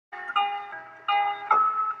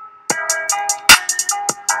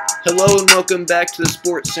Hello and welcome back to the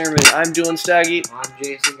Sports Sermon. I'm Dylan Staggy. I'm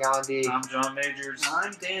Jason Gandhi. I'm John Majors.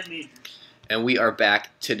 I'm Dan Majors. And we are back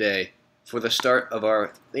today for the start of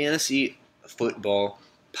our fantasy football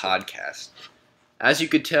podcast. As you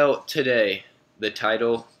could tell today,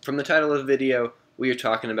 from the title of the video, we are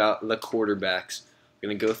talking about the quarterbacks. We're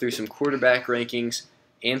going to go through some quarterback rankings,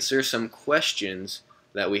 answer some questions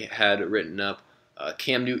that we had written up.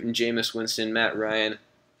 Cam Newton, Jameis Winston, Matt Ryan.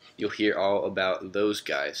 You'll hear all about those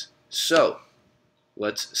guys. So,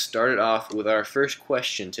 let's start it off with our first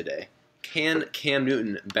question today. Can Cam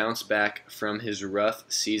Newton bounce back from his rough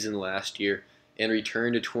season last year and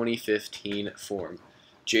return to 2015 form?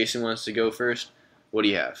 Jason wants to go first. What do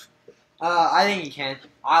you have? I think he can.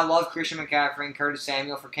 I love Christian McCaffrey and Curtis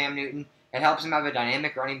Samuel for Cam Newton. It helps him have a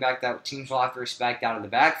dynamic running back that teams will have to respect out of the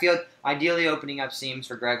backfield, ideally opening up seams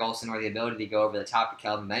for Greg Olsen or the ability to go over the top of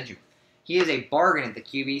Kelvin Benjamin. He is a bargain at the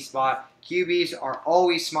QB spot. QBs are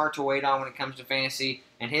always smart to wait on when it comes to fantasy,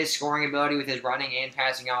 and his scoring ability with his running and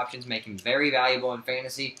passing options make him very valuable in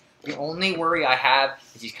fantasy. The only worry I have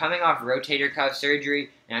is he's coming off rotator cuff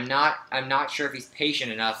surgery, and I'm not sure if he's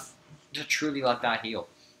patient enough to truly let that heal.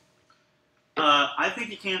 I think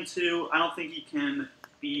he can too. I don't think he can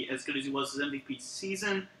be as good as he was his MVP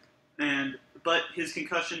season, but his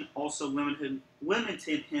concussion also limited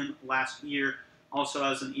him last year. Also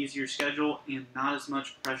has an easier schedule and not as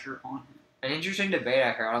much pressure on him. An interesting debate I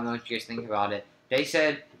heard. I don't know what you guys think about it. They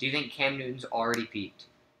said, "Do you think Cam Newton's already peaked?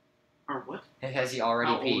 Or what? Has he already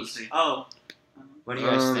How old peaked? is he? Oh. What do you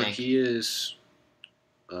guys think? He is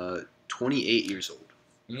 28 years old.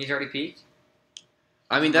 You think he's already peaked?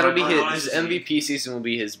 I mean, that'll be Right, his I see. MVP season will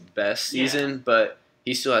be his best season, but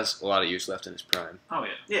he still has a lot of years left in his prime. Oh,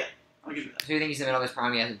 yeah. I'll give you that. So you think he's in the middle of his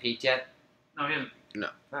prime? He hasn't peaked yet. No, he hasn't.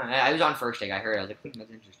 I was on first take. I heard. I was like, that's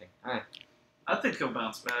interesting. All right. I think he'll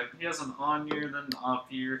bounce back. He has an on year, then an off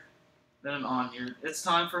year, then an on year. It's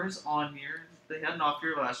time for his on year. They had an off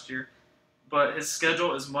year last year, but his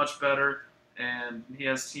schedule is much better, and he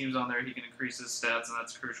has teams on there he can increase his stats, and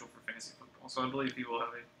that's crucial for fantasy football. So I believe he will have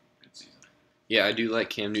a good season. Yeah, I do like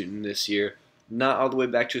Cam Newton this year. Not all the way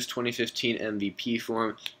back to his 2015 MVP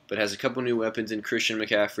form, but has a couple new weapons in Christian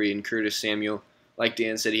McCaffrey and Curtis Samuel. Like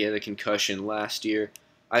Dan said, he had a concussion last year.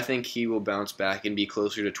 I think he will bounce back and be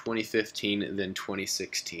closer to 2015 than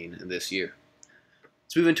 2016 this year.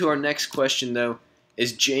 Let's move into our next question, though.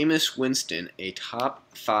 Is Jameis Winston a top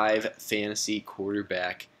 5 fantasy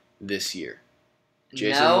quarterback this year?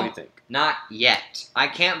 Jason, No, what do you think? not yet. I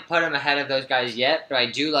can't put him ahead of those guys yet, but I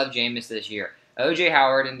do love Jameis this year. O.J.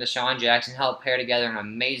 Howard and Deshaun Jackson helped pair together an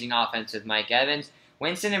amazing offense with Mike Evans.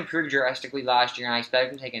 Winston improved drastically last year, and I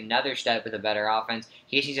expect him to take another step with a better offense.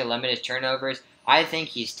 He just needs to limit his turnovers. I think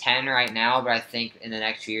he's 10 right now, but I think in the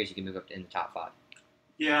next few years he can move up in the top 5.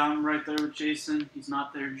 Yeah, I'm right there with Jason. He's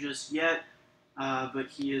not there just yet, but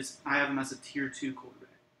he is. I have him as a tier 2 quarterback.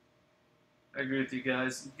 I agree with you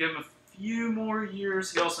guys. Give him a few more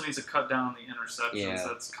years. He also needs to cut down on the interceptions. Yeah.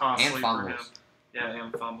 That's costly And for fumbles. him. Yeah,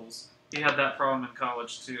 and fumbles. He had that problem in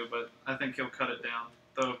college too, but I think he'll cut it down,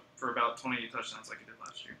 though, for about 28 touchdowns like he did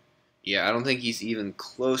last year. Yeah, I don't think he's even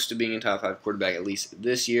close to being a top 5 quarterback, at least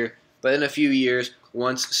this year. But in a few years,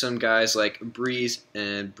 once some guys like Breeze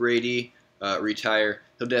and Brady retire,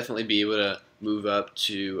 he'll definitely be able to move up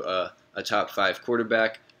to a top 5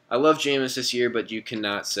 quarterback. I love Jameis this year, but you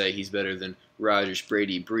cannot say he's better than Rodgers,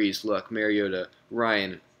 Brady, Breeze, Luck, Mariota,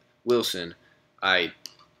 Ryan, Wilson. I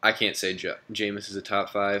can't say Jameis is a top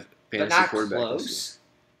 5 But fantasy not quarterback close. this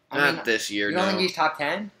I year. mean, Not this year, you don't no. think he's top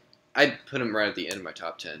 10? I'd put him right at the end of my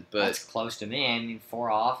top 10, but That's close to me. I mean, 4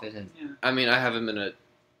 off isn't. Yeah. I mean, I have him in a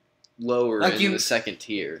lower Like in you- the second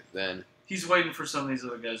tier than. He's waiting for some of these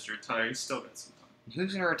other guys to retire. He's still got some time.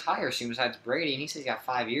 Who's going to retire soon besides Brady? And he says he's got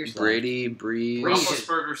 5 years left. Brady, Breeze. Breeze.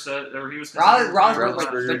 Roethlisberger said, or he was Roethlisberger,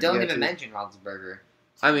 Roethlisberger, but don't yeah, even too. mention Roethlisberger.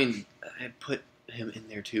 I mean, I put him in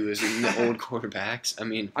there too as in the old quarterbacks. I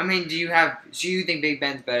mean, I mean, do you think Big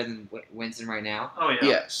Ben's better than Winston right now? Oh, yeah.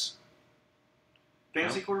 yes.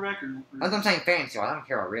 Fantasy quarterback or no? That's what I'm saying fantasy. I don't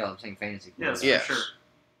care about real. I'm saying fantasy. Yes, Yes. for sure.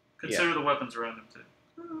 Consider the weapons around him, too.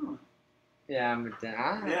 Oh, Yeah, but Yeah,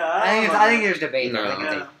 I think there's debate there. No. I think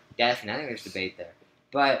it's yeah. definitely. I think there's debate there.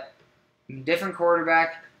 But different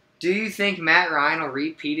quarterback. Do you think Matt Ryan will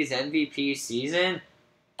repeat his MVP season?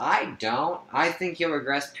 I don't. I think he'll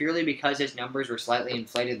regress purely because his numbers were slightly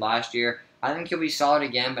inflated last year. I think he'll be solid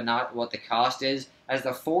again, but not what the cost is. As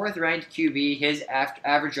the 4th ranked QB, his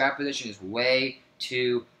average draft position is way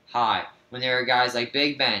too high. When there are guys like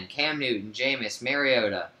Big Ben, Cam Newton, Jameis,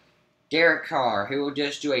 Mariota, Derek Carr, who will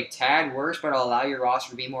just do a tad worse but will allow your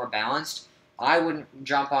roster to be more balanced, I wouldn't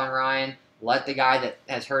jump on Ryan. Let the guy that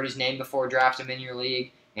has heard his name before draft him in your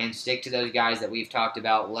league. and stick to those guys that we've talked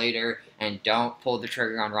about later, and don't pull the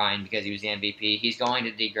trigger on Ryan because he was the MVP. He's going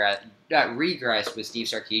to regress with Steve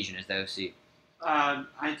Sarkisian as the OC.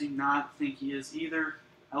 I do not think he is either.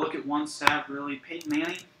 I look at one stat, really. Peyton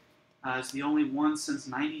Manning is the only one since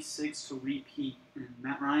 '96 to repeat. And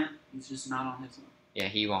Matt Ryan, he's just not on his own. Yeah,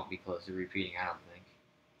 he won't be close to repeating, I don't think.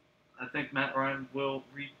 I think Matt Ryan will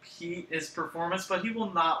repeat his performance, but he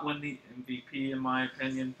will not win the MVP, in my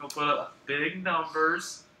opinion. He'll put up big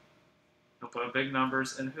numbers.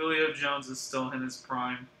 And Julio Jones is still in his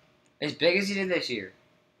prime. As big as he did this year.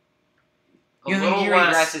 A You think little he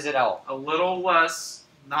less. regresses at all? A little less.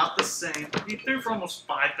 Not the same. He threw for almost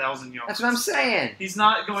 5,000 yards. That's what I'm saying. He's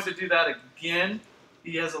not going to do that again.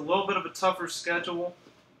 He has a little bit of a tougher schedule,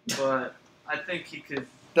 but I think he could.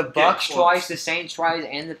 The Bucks close. twice, the Saints twice,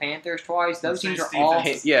 and the Panthers twice. Those teams Saints are all.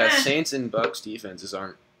 defense. Yeah, Eh. Saints and Bucks defenses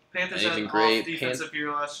aren't. Panthers had Anything an great. off defensive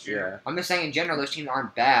year last year. Yeah. I'm just saying in general, those teams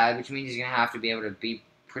aren't bad, which means he's going to have to be able to be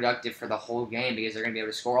productive for the whole game because they're going to be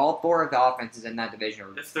able to score. All four of the offenses in that division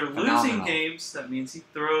are If they're phenomenal. losing games, that means he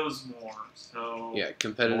throws more. So Yeah,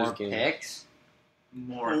 competitive more game. picks.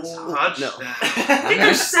 more Oh, touchdowns. no. I think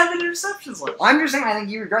there's 7 interceptions left. I'm just saying I think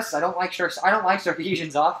he regresses. I don't like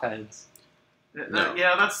Sarkisian's offense. No.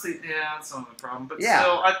 Yeah, that's some of the problem. But Yeah.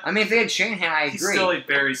 still, I mean, if they had Shanahan, I he's agree. still a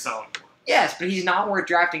very solid quarterback. Yes, but he's not worth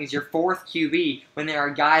drafting as your fourth QB when there are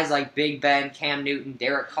guys like Big Ben, Cam Newton,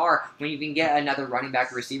 Derek Carr, when you can get another running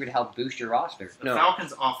back or receiver to help boost your roster. The No.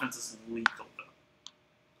 Falcons' offense is lethal, though.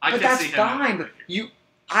 I But could that's see him fine. having a But big year.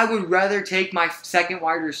 I would rather take my second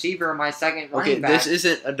wide receiver or my second running Okay, back. this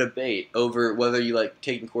isn't a debate over whether you like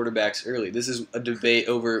taking quarterbacks early. This is a debate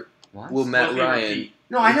over What? will Matt Will he Ryan. repeat?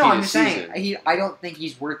 No, I know. repeat I'm a just saying. season. I don't think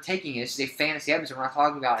he's worth taking. This is a fantasy episode. We're not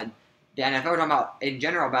talking about the NFL. We're talking about in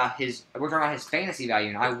general about his. We're talking about his fantasy value,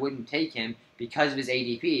 and I wouldn't take him because of his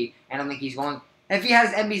ADP. I don't think he's going. If he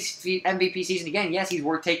has MVP season again, yes, he's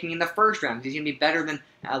worth taking in the first round. He's going to be better than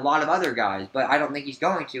a lot of other guys, but I don't think he's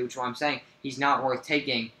going to. Which is why I'm saying he's not worth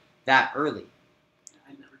taking that early.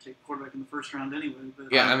 I'd never take a quarterback in the first round anyway.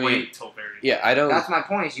 But Yeah, I'd I mean- wait till very. Yeah, I don't. That's my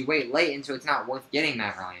point. Is you wait late, and so it's not worth getting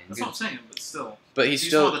Matt Ryan. That's what I'm saying. But still, But he's one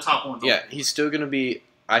still. of the top ones. Yeah, he's still gonna be.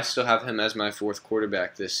 I still have him as my fourth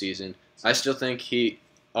quarterback this season. I still think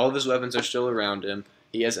all of his weapons are still around him.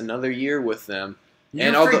 He has another year with them. You're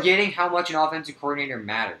And although- forgetting how much an offensive coordinator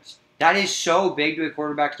matters. That is so big to a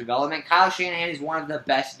quarterback's development. Kyle Shanahan is one of the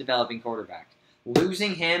best developing quarterbacks.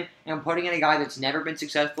 Losing him and putting in a guy that's never been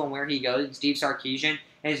successful in where he goes, and Steve Sarkisian,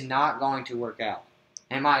 is not going to work out.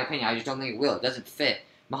 In my opinion, I just don't think it will. It doesn't fit.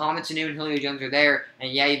 Mohamed Sanu and Julio Jones are there,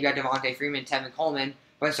 and yeah, you've got Devontae Freeman, Tevin Coleman,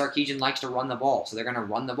 but Sarkisian likes to run the ball, so they're going to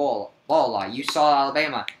run the ball a lot. You saw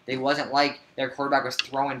Alabama. They wasn't like their quarterback was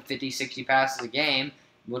throwing 50, 60 passes a game,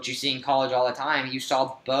 which you see in college all the time. You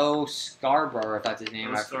saw Bo Scarborough, if that's his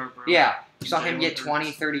name. Yeah, you saw him get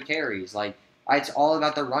 20, 30 carries. Like, it's all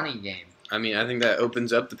about the running game. I mean, I think that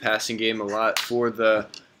opens up the passing game a lot for the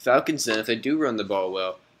Falcons. Then, if they do run the ball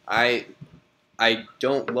well, I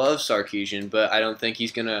don't love Sarkisian, but I don't think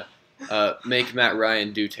he's gonna make Matt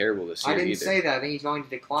Ryan do terrible this year I didn't either. say that. I think he's going to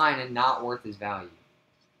decline and not worth his value.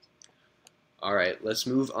 All right, let's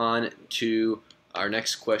move on to our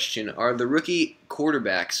next question. Are the rookie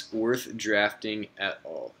quarterbacks worth drafting at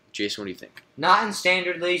all? Jason, what do you think? Not in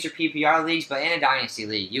standard leagues or PPR leagues, but in a dynasty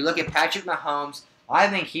league. You look at Patrick Mahomes. I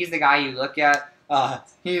think he's the guy you look at.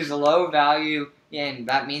 He's low value, and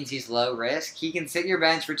that means he's low risk. He can sit your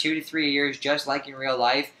bench for 2 to 3 years, just like in real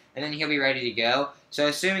life, and then he'll be ready to go. So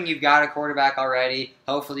assuming you've got a quarterback already,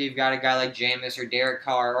 hopefully you've got a guy like Jameis or Derek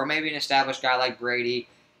Carr, or maybe an established guy like Brady.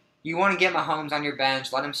 You want to get Mahomes on your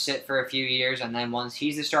bench, let him sit for a few years, and then once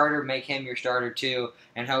he's the starter, make him your starter too,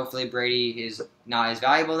 and hopefully Brady is not as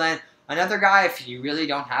valuable then. Another guy, if you really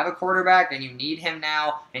don't have a quarterback and you need him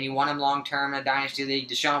now, and you want him long-term in a dynasty league,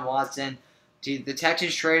 Deshaun Watson. The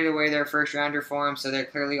Texans traded away their first-rounder for him, so they're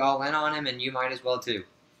clearly all in on him, and you might as well too.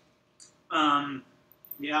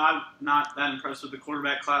 Yeah, I'm not that impressed with the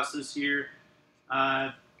quarterback class this year.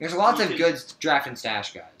 There's lots You of can- good draft and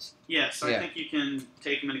stash guys. Yes, Yeah. I think you can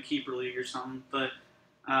take him in a keeper league or something. But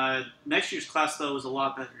next year's class, though, is a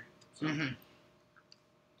lot better. So. Mm-hmm.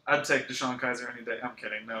 I'd take Deshaun Kaiser any day. I'm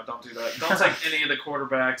kidding. No, don't do that. Don't take any of the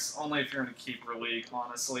quarterbacks. Only if you're in a keeper league,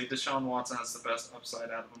 honestly. Deshaun Watson has the best upside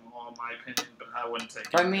out of them all, in my opinion, but I wouldn't take him.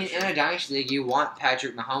 But I mean, this in year. a dynasty league, you want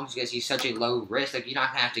Patrick Mahomes because he's such a low risk. Like, you don't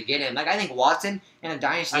have to get him. Like, I think Watson in a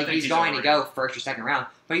dynasty I league, think he's he's going to overrated. go first or second round.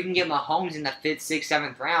 But you can get Mahomes in the 5th, 6th,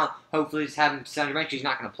 7th round. Hopefully, just have him sit on your bench. He's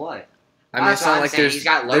not going to play. I mean, That's it's what not I'm like saying. He's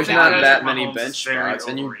got low there's value. not that Patrick many Mahomes bench is very spots,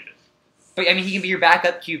 and you overrated. But I mean, he can be your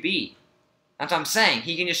backup QB. That's what I'm saying.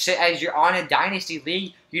 He can just sit as you're on a dynasty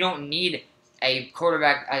league. You don't need a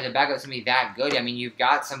quarterback as a backup is going to be that good. I mean, you've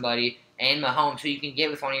got somebody and Mahomes who you can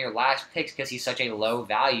get with one of your last picks because he's such a low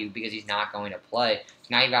value because he's not going to play. So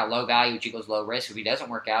now you've got low value, which equals low risk. If he doesn't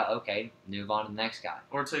work out, okay, move on to the next guy.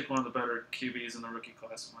 Or take one of the better QBs in the rookie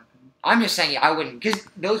class, in my opinion. I'm just saying I wouldn't because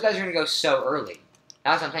those guys are going to go so early.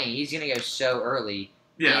 That's what I'm saying. He's going to go so early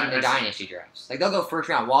in the dynasty drafts. Like they'll go first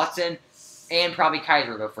round. Watson and probably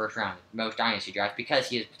Kaiser will go first round in most dynasty drafts because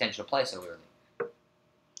he has potential to play so early.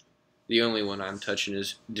 The only one I'm touching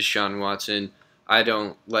is Deshaun Watson. I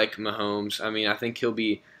don't like Mahomes. I mean, I think he'll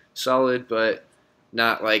be solid, but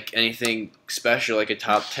not like anything special, like a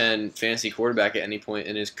top 10 fantasy quarterback at any point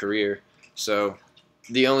in his career. So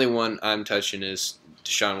the only one I'm touching is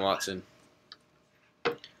Deshaun Watson.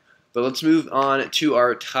 But let's move on to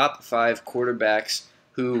our top 5 quarterbacks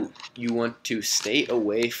who you want to stay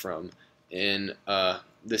away from in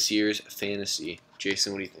this year's fantasy.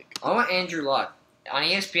 Jason, what do you think? I want Andrew Luck. On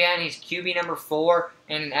ESPN, he's QB number 4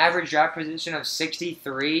 and an average draft position of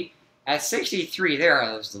 63. At 63,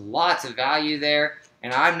 there's lots of value there,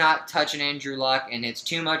 and I'm not touching Andrew Luck, and it's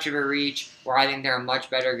too much of a reach where I think there are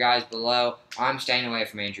much better guys below. I'm staying away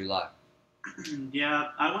from Andrew Luck. Yeah,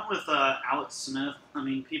 I went with Alex Smith. I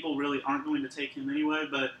mean, people really aren't going to take him anyway,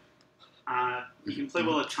 but he can play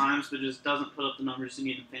well at times, but just doesn't put up the numbers you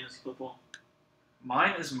need in fantasy football.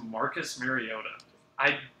 Mine is Marcus Mariota.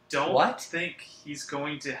 I don't think he's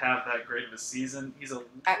going to have that great of a season. He's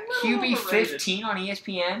at QB 15 on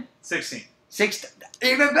ESPN. 16.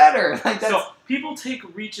 Even better. Like that's, so people take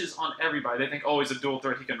reaches on everybody. They think, oh, he's a dual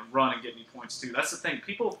threat. He can run and get me points too. That's the thing.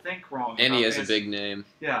 People think wrong. And he has a big name.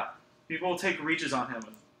 Yeah, people take reaches on him.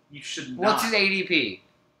 And you should not. What's his ADP?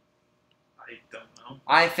 I don't know.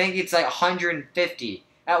 I think it's like 150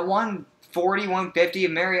 at 140, 150.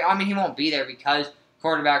 I mean, he won't be there because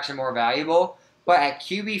quarterbacks are more valuable. But at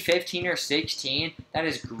QB 15 or 16, that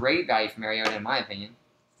is great value for Mariota, in my opinion.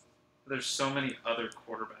 There's so many other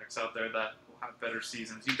quarterbacks out there that will have better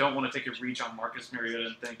seasons. You don't want to take a reach on Marcus Mariota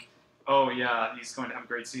and think, oh, yeah, he's going to have a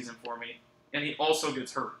great season for me. And he also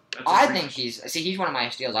gets hurt. I think he's one of my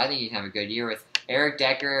steals. I think he's going to have a good year with Eric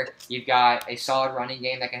Decker. You've got a solid running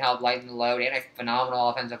game that can help lighten the load and a phenomenal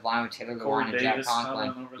offensive line with Taylor Lewan and Jack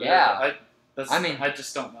Conklin. Yeah. I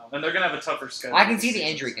just don't know. And they're going to have a tougher schedule. I can see the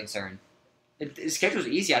injury concern. His schedule's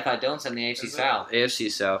easy. I thought Dylan said in the AFC South.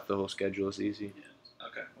 AFC South, the whole schedule is easy. Yeah.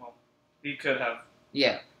 Okay, well, he could have.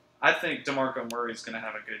 Yeah. I think DeMarco Murray's going to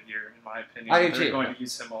have a good year, in my opinion. I do They're too. going to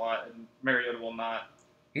use him a lot, and Mariota will not.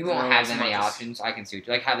 He won't have that many options. I can see,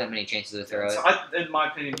 have that many chances to throw it. So in my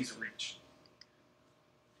opinion, he's a reach.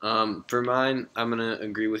 For mine, I'm going to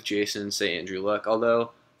agree with Jason and say Andrew Luck.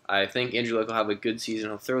 Although I think Andrew Luck will have a good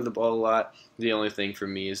season. He'll throw the ball a lot. The only thing for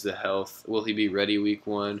me is the health. Will he be ready week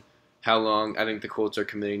 1? How long? I think the Colts are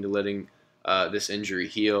committing to letting this injury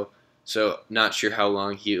heal. So not sure how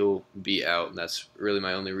long he'll be out. And that's really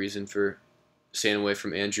my only reason for staying away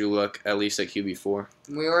from Andrew Luck, at least at QB4.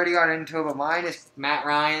 We already got into it, but mine is Matt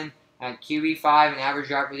Ryan at QB5, an average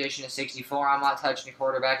draft position of 64. I'm not touching the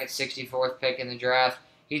quarterback at 64th pick in the draft.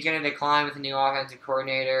 He's going to decline with a new offensive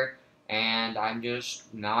coordinator, and I'm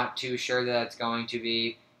just not too sure that that's going to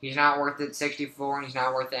be. He's not worth it 64, and he's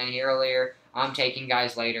not worth it any earlier. I'm taking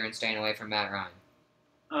guys later and staying away from Matt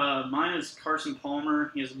Ryan. Mine is Carson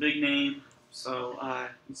Palmer. He has a big name, so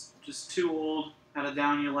he's just too old. Had a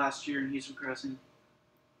down year last year, and he's regressing.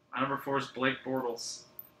 My number 4 is Blake Bortles.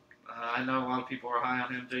 I know a lot of people are high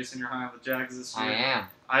on him. Jason, you're high on the Jags this year. I am.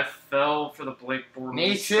 I fell for the Blake Bortles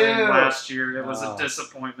Me too. thing last year. It was a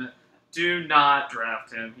disappointment. Do not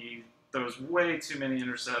draft him. He throws way too many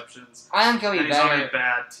interceptions. I think he'll be and better. He's on a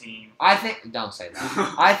bad team. Don't say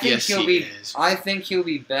that. I think Yes, he'll he be. is. I think he'll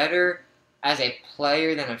be better as a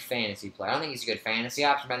player than a fantasy player. I don't think he's a good fantasy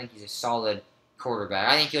option, but I think he's a solid quarterback.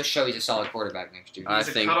 I think he'll show he's a solid quarterback next year. I He's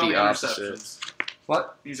a think cut on the opposite. interceptions.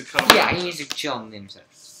 What? He's a cut. Yeah, he needs to chill on the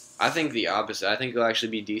interceptions. I think the opposite. I think he'll actually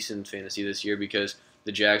be decent in fantasy this year because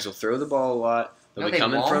the Jags will throw the ball a lot. They'll No, be they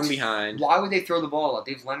coming from won't. behind. Why would they throw the ball up?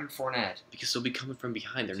 They have Leonard Fournette. Because they'll be coming from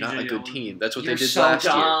behind. They're TJ not a good Yeldon. team. That's what You're they did so last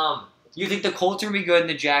year. dumb. You think the Colts are going to be good and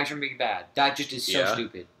the Jags are going to be bad. That just is so Yeah.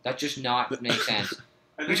 stupid. That just not makes sense.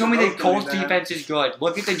 I You think told me they're the both gonna be Colts bad. defense is good.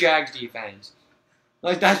 Look at the Jags defense.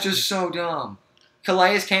 Like, that's just so dumb.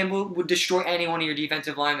 Calais Campbell would destroy any one of your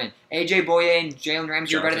defensive linemen. AJ Boye and Jalen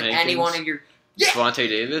Ramsey are better than Jonathan any Hankins. one of your... Yeah! Devontae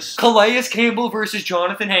Davis. Calais Campbell versus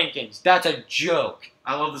Jonathan Hankins. That's a joke.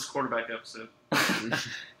 I love this quarterback episode.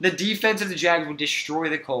 The defense of the Jags will destroy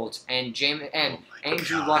the Colts, and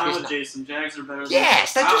Andrew God. Luck I'm is with not... Jason. Jags are better.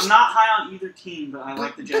 Yes, than that's just... I'm not high on either team, but I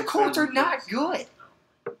like the But Jags. the Colts better are than not Colts.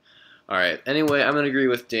 good. All right. Anyway, I'm going to agree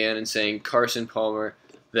with Dan in saying Carson Palmer.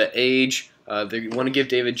 the age. They want to give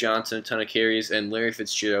David Johnson a ton of carries, and Larry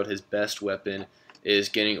Fitzgerald, his best weapon, is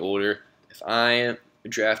getting older. If I am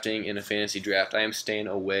drafting in a fantasy draft, I am staying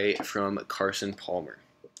away from Carson Palmer.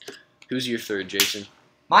 Who's your third, Jason?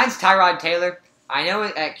 Mine's Tyrod Taylor. I know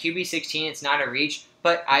at QB 16 it's not a reach,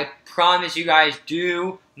 but I promise you guys,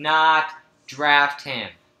 do not draft him.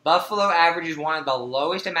 Buffalo averages one of the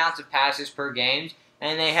lowest amounts of passes per game,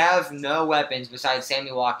 and they have no weapons besides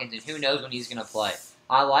Sammy Watkins, and who knows when he's going to play.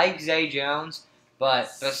 I like Zay Jones,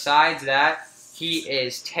 but besides that, he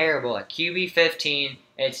is terrible. At QB 15,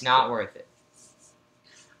 it's not worth it.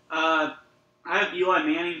 I have Eli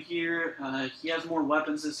Manning here. He has more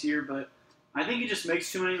weapons this year, but I think he just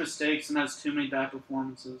makes too many mistakes and has too many bad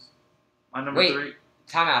performances. My number 3.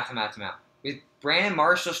 Time out. With Brandon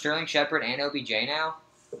Marshall, Sterling Shepard, and OBJ now,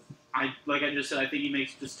 Like I just said, I think he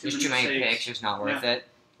makes just too many many mistakes. picks. It's not worth it.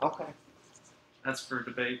 Okay. That's for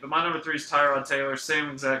debate. But my number 3 is Tyrod Taylor. Same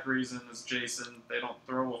exact reason as Jason. They don't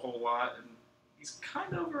throw a whole lot, and he's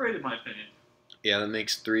kind of overrated, in my opinion. Yeah, that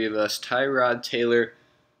makes 3 of us. Tyrod Taylor.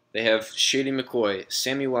 They have Shady McCoy,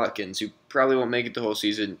 Sammy Watkins, who probably won't make it the whole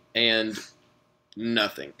season, and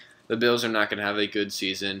nothing. The Bills are not going to have a good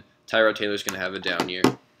season. Tyrod Taylor's going to have a down year.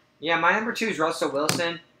 Yeah, my number 2 is Russell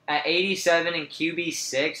Wilson at 87 and QB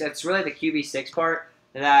 6. That's really the QB 6 part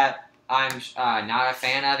that I'm not a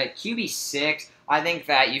fan of. At QB 6, I think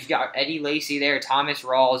that you've got Eddie Lacy there, Thomas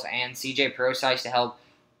Rawls, and CJ Prosise to help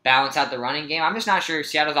balance out the running game. I'm just not sure if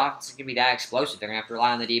Seattle's offense is going to be that explosive. They're going to have to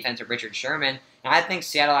rely on the defense of Richard Sherman. And I think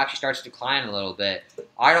Seattle actually starts to decline a little bit.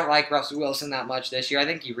 I don't like Russell Wilson that much this year. I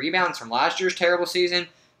think he rebounds from last year's terrible season,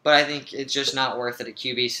 but I think it's just not worth it at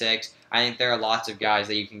QB 6. I think there are lots of guys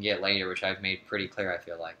that you can get later, which I've made pretty clear, I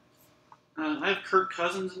feel like. I have Kirk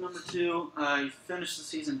Cousins at number 2. He finished the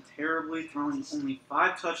season terribly, throwing only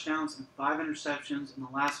 5 touchdowns and 5 interceptions in the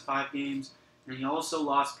last 5 games, and he also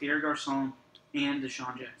lost Pierre Garçon and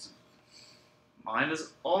Deshaun Jackson. Mine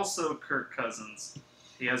is also Kirk Cousins.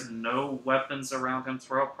 He has no weapons around him.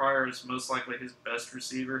 Terrell Pryor is most likely his best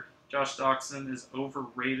receiver. Josh Doxson is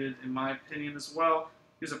overrated, in my opinion, as well.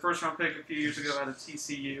 He was a first-round pick a few years ago out of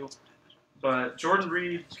TCU. But Jordan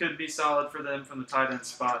Reed could be solid for them from the tight end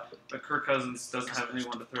spot. But Kirk Cousins doesn't have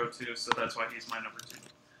anyone to throw to, so that's why he's my number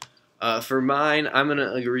 2. For mine, I'm going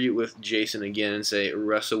to agree with Jason again and say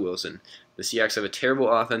Russell Wilson. The Seahawks have a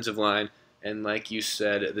terrible offensive line, and like you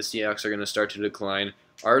said, the Seahawks are going to start to decline.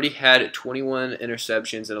 Already had 21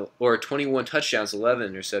 interceptions or 21 touchdowns,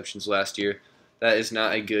 11 interceptions last year. That is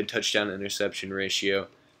not a good touchdown-interception ratio,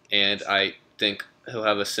 and I think he'll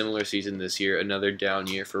have a similar season this year, another down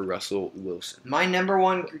year for Russell Wilson. My number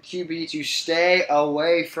 1 QB to stay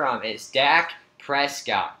away from is Dak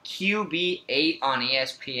Prescott. QB 8 on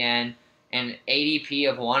ESPN and ADP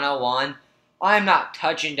of 101. I'm not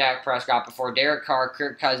touching Dak Prescott before Derek Carr,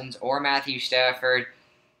 Kirk Cousins, or Matthew Stafford.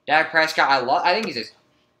 Dak Prescott, I think he's a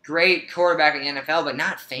great quarterback in the NFL, but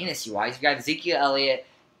not fantasy-wise. You've got Ezekiel Elliott.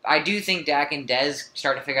 I do think Dak and Dez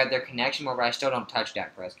start to figure out their connection more, but I still don't touch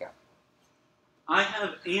Dak Prescott. I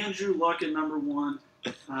have Andrew Luck at number 1.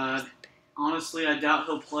 Honestly, I doubt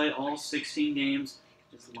he'll play all 16 games.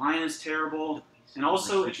 His line is terrible. And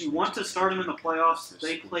also, if you want to start him in the playoffs,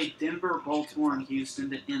 they play Denver, Baltimore, and Houston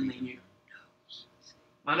to end the year.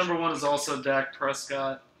 My number 1 is also Dak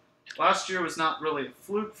Prescott. Last year was not really a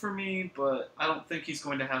fluke for me, but I don't think he's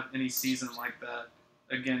going to have any season like that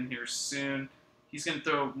again here soon. He's going to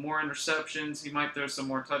throw more interceptions. He might throw some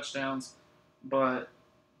more touchdowns, but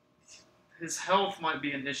his health might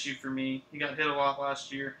be an issue for me. He got hit a lot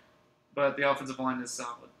last year, but the offensive line is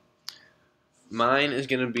solid. Mine is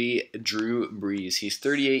going to be Drew Brees. He's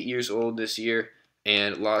 38 years old this year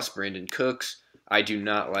and lost Brandon Cooks. I do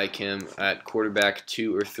not like him at quarterback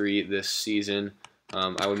 2 or 3 this season.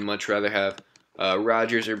 I would much rather have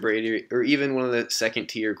Rodgers or Brady or even one of the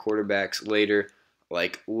second-tier quarterbacks later,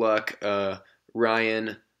 like Luck,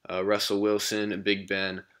 Ryan, Russell Wilson, Big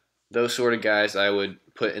Ben. Those sort of guys I would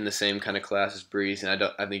put in the same kind of class as Brees, and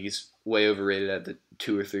I think he's way overrated at the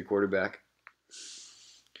 2 or 3 quarterback.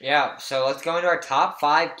 Yeah, so let's go into our top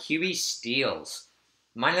 5 QB steals.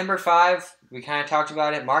 My number 5, we kind of talked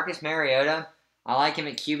about it, Marcus Mariota. I like him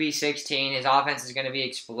at QB 16. His offense is going to be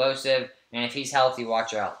explosive, and if he's healthy,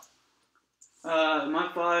 watch out. My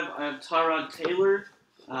 5, I have Tyrod Taylor.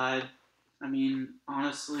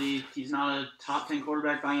 Honestly, he's not a top 10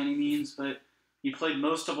 quarterback by any means, but he played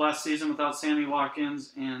most of last season without Sammy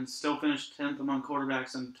Watkins and still finished 10th among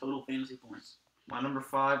quarterbacks in total fantasy points. My number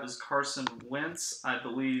 5 is Carson Wentz. I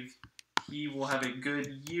believe he will have a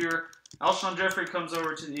good year. Alshon Jeffrey comes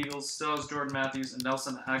over to the Eagles, still has Jordan Matthews, and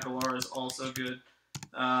Nelson Aguilar is also good.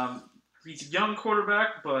 He's a young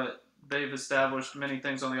quarterback, but they've established many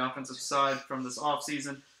things on the offensive side from this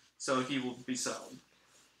offseason, so he will be solid.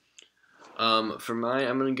 For mine,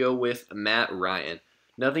 I'm going to go with Matt Ryan.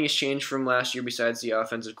 Nothing has changed from last year besides the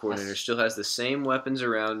offensive coordinator. Still has the same weapons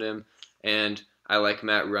around him, and I like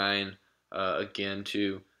Matt Ryan, again,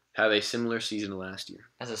 to have a similar season to last year.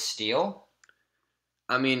 As a steal?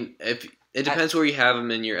 I mean, if it depends where you have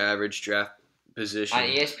him in your average draft position. On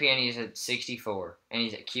ESPN, he's at 64, and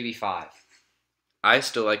he's at QB5. I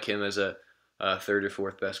still like him as a third or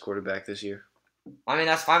fourth best quarterback this year. I mean,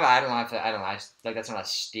 that's fine, but I don't know. Like, that's not a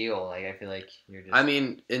steal. Like, I feel like you're just... I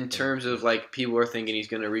mean, in terms of, like, people are thinking he's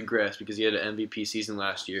going to regress because he had an MVP season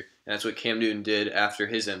last year, and that's what Cam Newton did after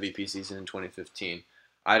his MVP season in 2015.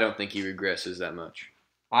 I don't think he regresses that much.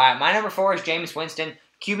 All right, my number 4 is Jameis Winston,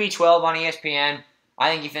 QB12 on ESPN. I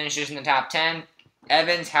think he finishes in the top 10.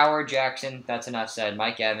 Evans, Howard, Jackson. That's enough said.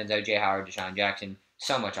 Mike Evans, O.J. Howard, Deshaun Jackson.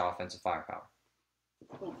 So much offensive firepower.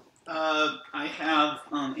 I have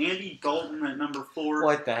Andy Dalton at number 4.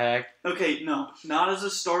 What the heck? Okay, no, not as a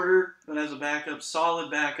starter, but as a backup,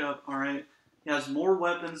 solid backup. All right, he has more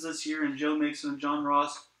weapons this year in Joe Mixon and John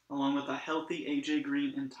Ross, along with a healthy AJ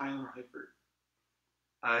Green and Tyler Eifert.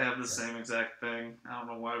 I have the same exact thing. I don't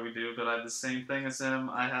know why we do, but I have the same thing as him.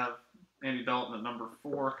 I have Andy Dalton at number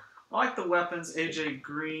 4. I like the weapons, AJ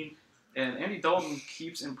Green, and Andy Dalton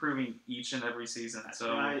keeps improving each and every season.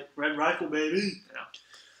 So Right, Red Rifle, baby.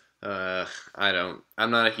 I'm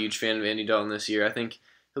not a huge fan of Andy Dalton this year. I think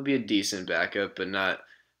he'll be a decent backup, but not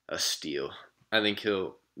a steal. I think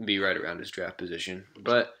he'll be right around his draft position.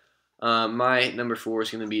 But my number 4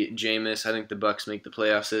 is going to be Jameis. I think the Bucs make the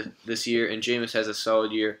playoffs this year, and Jameis has a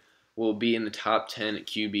solid year. Will be in the top 10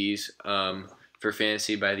 QBs for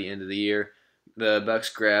fantasy by the end of the year. The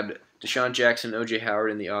Bucs grabbed Deshaun Jackson, O.J.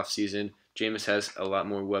 Howard in the offseason. Jameis has a lot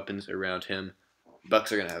more weapons around him.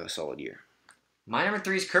 Bucs are going to have a solid year. My number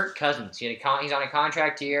 3 is Kirk Cousins. He's on a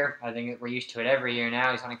contract year. I think we're used to it every year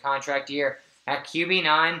now. He's on a contract year. At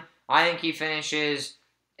QB9, I think he finishes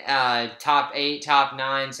top 8, top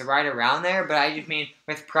 9, so right around there. But I just mean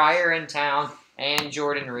with Pryor in town and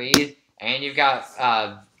Jordan Reed, and you've got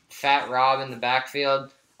Fat Rob in the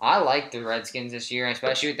backfield, I like the Redskins this year,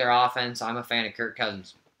 especially with their offense. I'm a fan of Kirk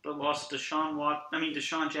Cousins. But lost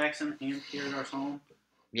Deshaun Jackson and Pierre Garçon.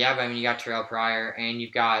 Yeah, but I mean, you got Terrell Pryor, and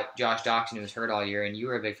you've got Josh Doxson, who was hurt all year, and you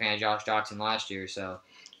were a big fan of Josh Doxson last year, so.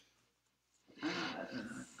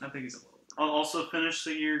 I think he's a little. Also finished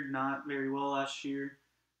the year not very well last year,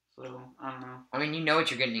 so I don't know. I mean, you know what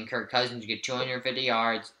you're getting in Kirk Cousins. You get 250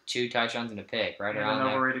 yards, 2 touchdowns, and a pick, right around an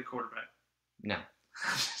there. overrated quarterback. No.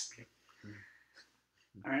 Just kidding.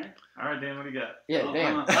 All right. All right, Dan, what do you got? Yeah,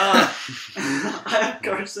 damn. I have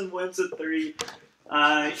Carson Wentz at 3.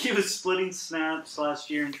 He was splitting snaps last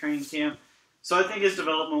year in training camp, so I think his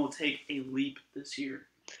development will take a leap this year.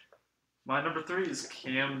 My number 3 is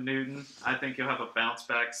Cam Newton. I think he'll have a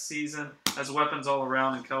bounce-back season. Has weapons all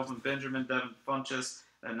around in Kelvin Benjamin, Devin Funchess,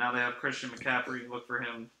 and now they have Christian McCaffrey. Look for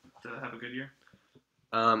him to have a good year.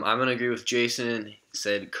 I'm going to agree with Jason. He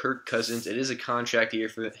said Kirk Cousins. It is a contract year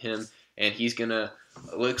for him, and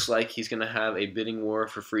looks like he's going to have a bidding war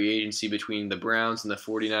for free agency between the Browns and the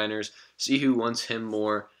 49ers. See who wants him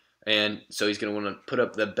more, and so he's going to want to put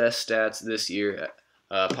up the best stats this year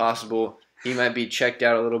possible. He might be checked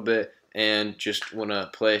out a little bit and just want to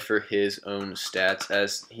play for his own stats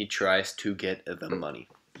as he tries to get the money.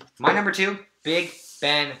 My number 2, Big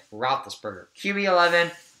Ben Roethlisberger.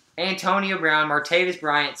 QB11, Antonio Brown, Martavis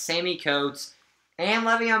Bryant, Sammy Coates, and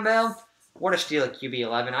Le'Veon Bell. What a steal at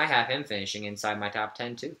QB11. I have him finishing inside my top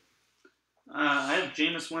 10, too. I have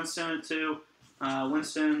Jameis Winston at 2.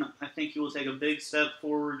 Winston, I think he will take a big step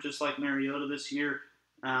forward, just like Mariota this year.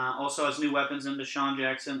 Also has new weapons in Deshaun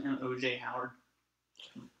Jackson and O.J. Howard.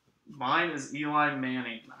 Mine is Eli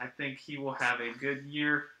Manning. I think he will have a good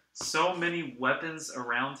year. So many weapons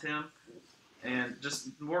around him, and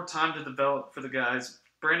just more time to develop for the guys.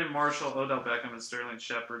 Brandon Marshall, Odell Beckham, and Sterling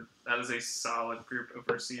Shepard. That is a solid group of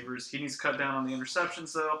receivers. He needs to cut down on the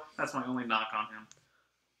interceptions, though. That's my only knock on him.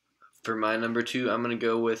 For my number 2, I'm going to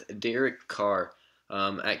go with Derek Carr.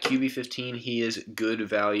 At QB15, he is good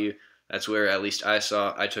value. That's where at least I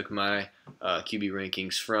took my QB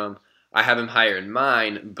rankings from. I have him higher in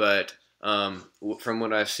mine, but from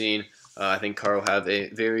what I've seen, I think Carr will have a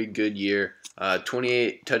very good year.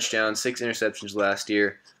 28 touchdowns, 6 interceptions last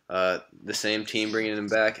year. The same team bringing him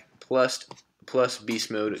back, plus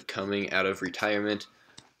beast mode coming out of retirement.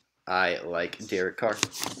 I like Derek Carr.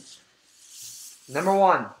 Number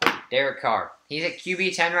 1, Derek Carr. He's at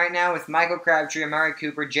QB10 right now with Michael Crabtree, Amari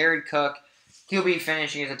Cooper, Jared Cook. He'll be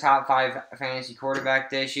finishing as a top 5 fantasy quarterback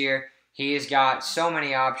this year. He's got so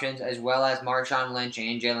many options, as well as Marshawn Lynch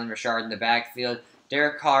and Jalen Richard in the backfield.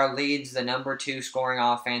 Derek Carr leads the number 2 scoring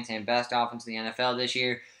offense and best offense in the NFL this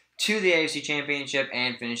year to the AFC Championship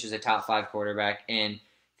and finishes a top 5 quarterback in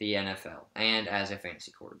the NFL and as a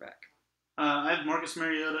fantasy quarterback. I have Marcus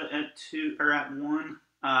Mariota at 2 or at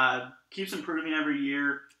 1. Keeps improving every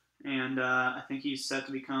year, and I think he's set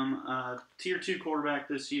to become a tier 2 quarterback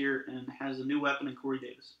this year and has a new weapon in Corey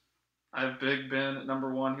Davis. I have Big Ben at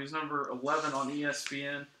number 1. He was number 11 on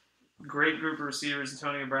ESPN. Great group of receivers.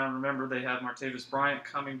 Antonio Brown. Remember, they have Martavis Bryant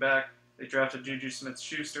coming back. They drafted Juju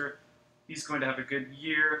Smith-Schuster. He's going to have a good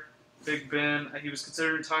year. Big Ben, he was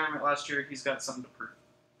considered retirement last year. He's got something to prove.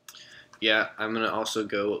 Yeah, I'm going to also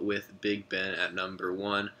go with Big Ben at number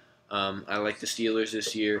 1. I like the Steelers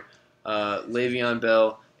this year. Le'Veon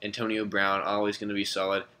Bell, Antonio Brown, always going to be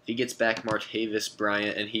solid. If he gets back Martavis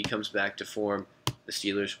Bryant and he comes back to form, the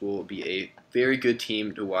Steelers will be a very good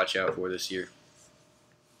team to watch out for this year.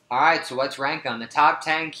 All right, so let's rank them. The top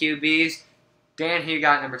 10 QBs. Dan, who you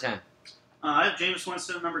got number 10? I have Jameis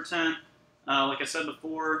Winston at number 10. Like I said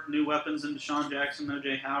before, new weapons in Deshaun Jackson,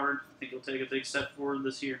 O.J. Howard. I think he'll take a big step forward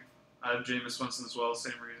this year. I have Jameis Winston as well,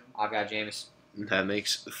 same reason. I've got Jameis. That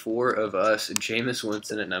makes 4 of us. Jameis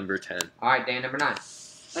Winston at number 10. All right, Dan, number 9.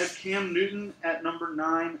 I have Cam Newton at number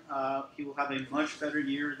 9. He will have a much better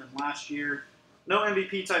year than last year. No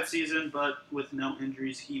MVP type season, but with no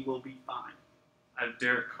injuries, he will be fine. I have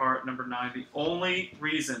Derek Carr at number 9. The only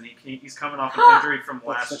reason he's coming off an injury from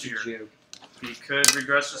last year. He could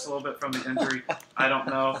regress just a little bit from the injury. I don't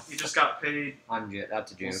know. He just got paid.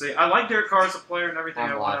 That's a joke. We'll see. I like Derek Carr as a player and everything.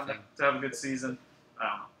 I'm I want him laughing. to have a good season. I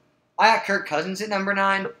don't know. I got Kirk Cousins at number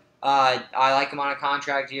 9. I like him on a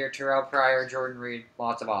contract year. Terrell Pryor, Jordan Reed,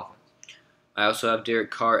 lots of offense. I also have Derek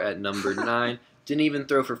Carr at number 9. Didn't even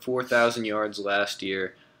throw for 4,000 yards last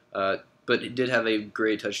year, but he did have a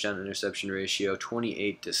great touchdown-interception ratio,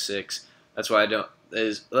 28-6. That's why I don't.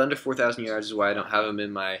 Is under 4,000 yards is why I don't have him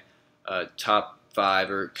in my top 5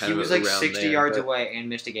 or kind He of was like around 60 there, yards but- away and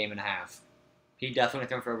missed a game and a half. He definitely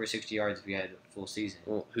thrown for over 60 yards if he had a full season.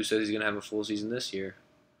 Well, who says he's gonna have a full season this year?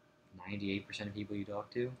 98% of people you talk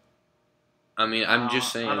to. I mean, I'm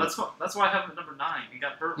just saying. That's why I have him at number 9. He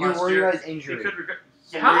got hurt You're last worried year. about his He injury. could regret.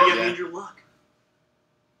 Yeah, we have Yeah. Andrew Luck.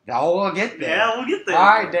 Oh, we'll get there. Yeah, we'll get there. All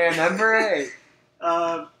right, Dan, number 8.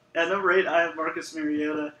 At number 8, I have Marcus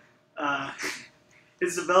Mariota.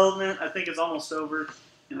 His development, I think, is almost over,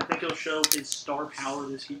 and I think he'll show his star power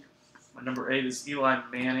this year. My number 8 is Eli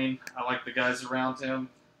Manning. I like the guys around him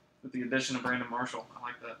with the addition of Brandon Marshall. I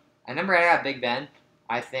like that. At number 8, I got Big Ben.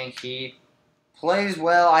 I think he plays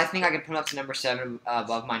well. I think I can put him up to number 7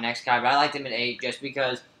 above my next guy, but I liked him at 8 just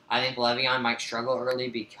because I think Le'Veon might struggle early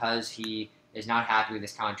because he is not happy with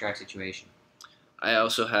his contract situation. I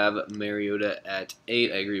also have Mariota at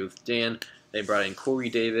 8. I agree with Dan. They brought in Corey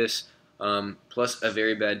Davis, plus a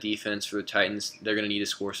very bad defense for the Titans. They're going to need to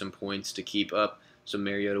score some points to keep up, so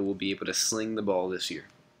Mariota will be able to sling the ball this year.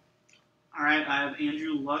 All right, I have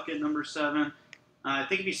Andrew Luck at number 7. I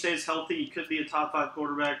think if he stays healthy, he could be a top 5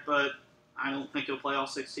 quarterback, but I don't think he'll play all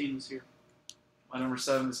 16 this year. My number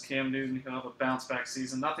 7 is Cam Newton. He'll have a bounce-back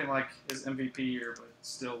season. Nothing like his MVP year, but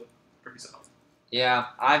still pretty solid. Yeah,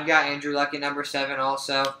 I've got Andrew Luck at number 7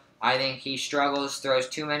 also. I think he struggles, throws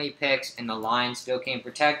too many picks, and the line still can't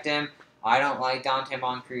protect him. I don't like Dante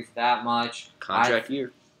Moncrief that much. Contract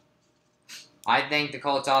year. I think the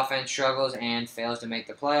Colts offense struggles and fails to make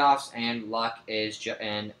the playoffs, and Luck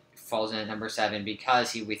and falls in at number 7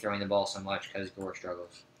 because he will be throwing the ball so much because Gore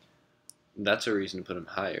struggles. That's a reason to put him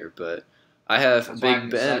higher, but I have That's why I'm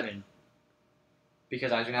Big Ben. 7.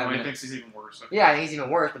 Because I was going to have He him. thinks he's even worse. Okay. Yeah, I think he's even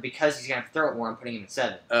worse, but because he's going to throw it more, I'm putting him at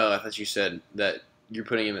 7. Oh, I thought you said that you're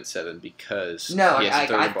putting him at 7 because No, he has to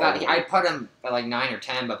throw I the ball thought more. I put him at like 9 or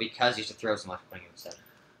 10, but because he used to throw so much, I'm putting him at 7.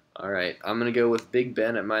 All right, I'm going to go with Big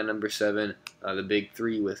Ben at my number 7. The big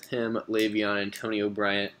 3 with him, Le'Veon, Antonio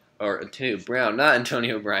Brown, not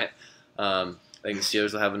Antonio Bryant. I think the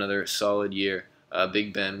Steelers will have another solid year.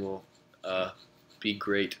 Big Ben will be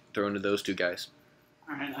great throwing to those 2 guys.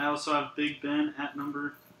 All right, I also have Big Ben at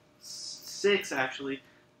number 6, actually,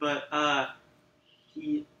 but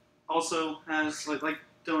he also has, like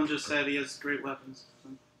Dylan just said, he has great weapons. So,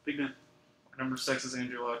 Big Ben. Number 6 is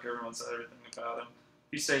Andrew Luck. Everyone said everything about him.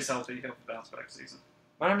 If he stays healthy, he'll bounce back season.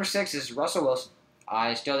 My number 6 is Russell Wilson.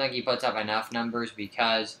 I still think he puts up enough numbers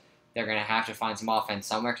because they're going to have to find some offense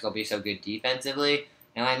somewhere because they'll be so good defensively.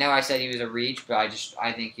 And I know I said he was a reach, but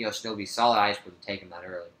I think he'll still be solid. I just wouldn't take him that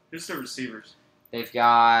early. Who's the receivers? They've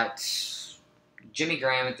got Jimmy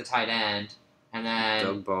Graham at the tight end, and then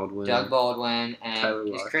Doug Baldwin. and Tyler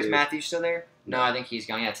is Chris Lockett. Matthews still there? No, No. I think he's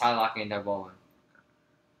gone. Yeah, Tyler Lockett and Doug Baldwin.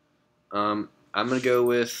 I'm going to go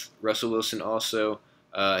with Russell Wilson also.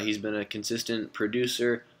 He's been a consistent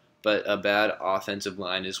producer, but a bad offensive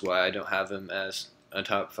line is why I don't have him as a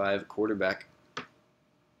top 5 quarterback.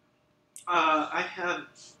 I have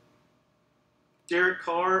Derek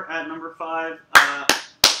Carr at number 5.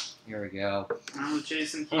 Here we go. I'm with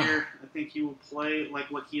Jason here. I think he will play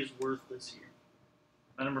like what he is worth this year.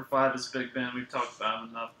 My number 5 is Big Ben. We've talked about him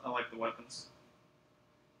enough. I like the weapons.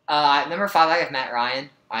 Number 5, I have Matt Ryan.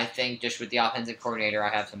 I think just with the offensive coordinator, I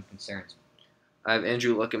have some concerns. I have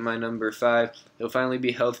Andrew Luck at my number 5. He'll finally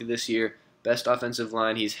be healthy this year. Best offensive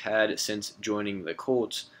line he's had since joining the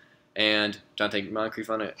Colts. And Dante Moncrief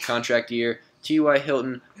on a contract year. T.Y.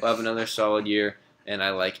 Hilton will have another solid year. And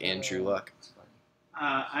I like Andrew Luck.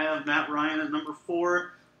 I have Matt Ryan at number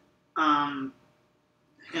 4.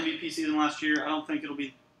 MVP season last year. I don't think it'll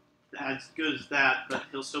be as good as that, but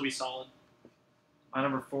he'll still be solid. My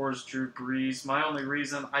number 4 is Drew Brees. My only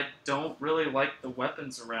reason, I don't really like the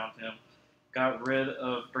weapons around him. Got rid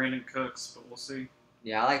of Brandon Cooks, but we'll see.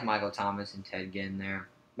 Yeah, I like Michael Thomas and Ted Ginn there.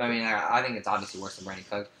 But, I mean, I think it's obviously worse than Brandon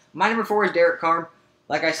Cooks. My number 4 is Derek Carr.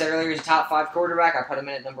 Like I said earlier, he's a top 5 quarterback. I put him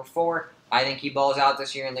in at number 4. I think he balls out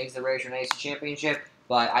this year and leads the Raiders to an AFC Championship.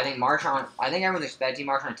 But I think everyone's expecting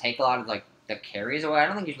Marshawn to take a lot of the carries away. I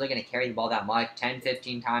don't think he's really going to carry the ball that much, 10,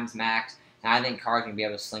 15 times max. And I think Carr's going to be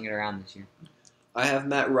able to sling it around this year. I have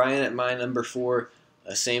Matt Ryan at my number 4.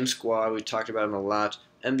 Same squad. We talked about him a lot.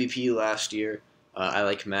 MVP last year. I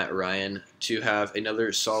like Matt Ryan to have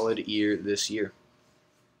another solid year this year.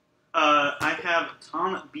 I have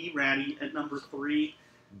Tom B. Ratty at number 3.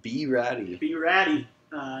 Be ratty. B. Ratty,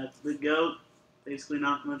 the GOAT. Basically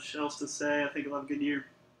not much else to say. I think he'll have a good year.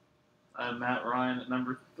 I have Matt Ryan at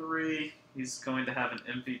number 3. He's going to have an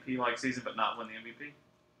MVP-like season, but not win the MVP.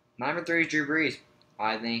 My number 3 is Drew Brees.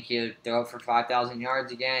 I think he'll throw it for 5,000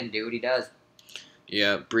 yards again, do what he does.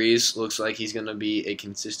 Yeah, Breeze looks like he's going to be a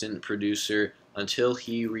consistent producer until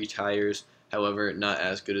he retires. However, not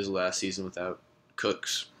as good as last season without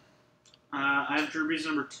Cooks. I have Drew Brees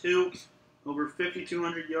number 2. Over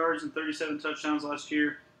 5,200 yards and 37 touchdowns last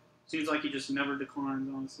year. Seems like he just never declines,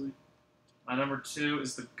 honestly. My number 2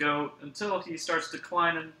 is the GOAT. Until he starts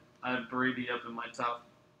declining, I have Brady up in my top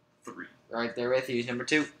 3. Right there with you. He's number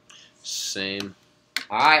 2. Same.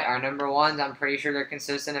 All right, our number 1s, I'm pretty sure they're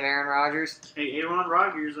consistent of Aaron Rodgers. Hey, Aaron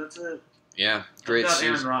Rodgers, that's it. Yeah, great I've got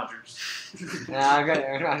season. Aaron Rodgers. Yeah, I've got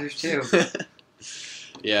Aaron Rodgers too.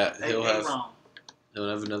 Yeah, Hey, he'll have wrong.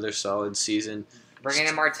 another solid season. Bringing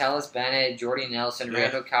in Martellus Bennett, Jordy Nelson, Yeah.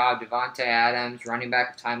 Randall Cobb, Devontae Adams, running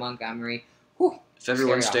back Ty Montgomery. Whew. If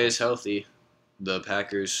everyone Scary stays healthy, the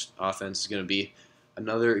Packers' offense is going to be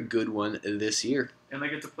another good one this year. And they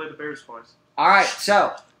get to play the Bears twice. All right,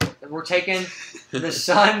 so we're taking the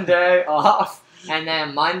Sunday off, and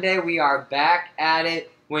then Monday we are back at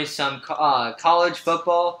it with some college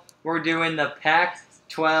football. We're doing the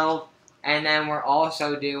Pac-12, and then we're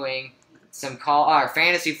also doing some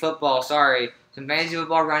fantasy football. Some fantasy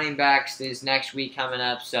football running backs this next week coming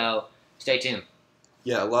up, so stay tuned.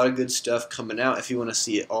 Yeah, a lot of good stuff coming out. If you want to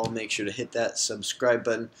see it all, make sure to hit that subscribe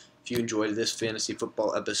button. If you enjoyed this fantasy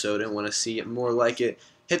football episode and want to see more like it,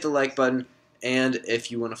 hit the like button. And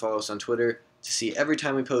if you want to follow us on Twitter to see every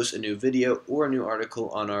time we post a new video or a new article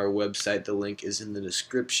on our website, the link is in the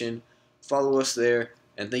description. Follow us there,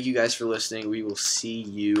 and thank you guys for listening. We will see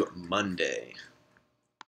you Monday.